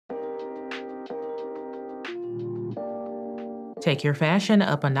Take your fashion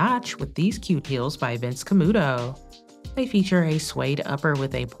up a notch with these cute heels by Vince Camuto. They feature a suede upper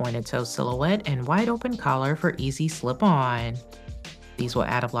with a pointed toe silhouette and wide open collar for easy slip on. These will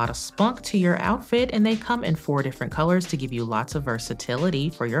add a lot of spunk to your outfit, and they come in 4 different colors to give you lots of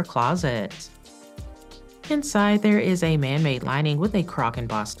versatility for your closet. Inside, there is a man-made lining with a croc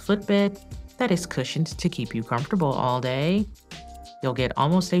embossed footbed that is cushioned to keep you comfortable all day. You'll get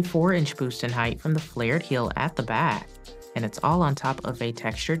almost a 4-inch boost in height from the flared heel at the back, and it's all on top of a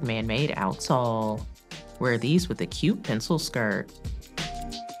textured man-made outsole. Wear these with a cute pencil skirt.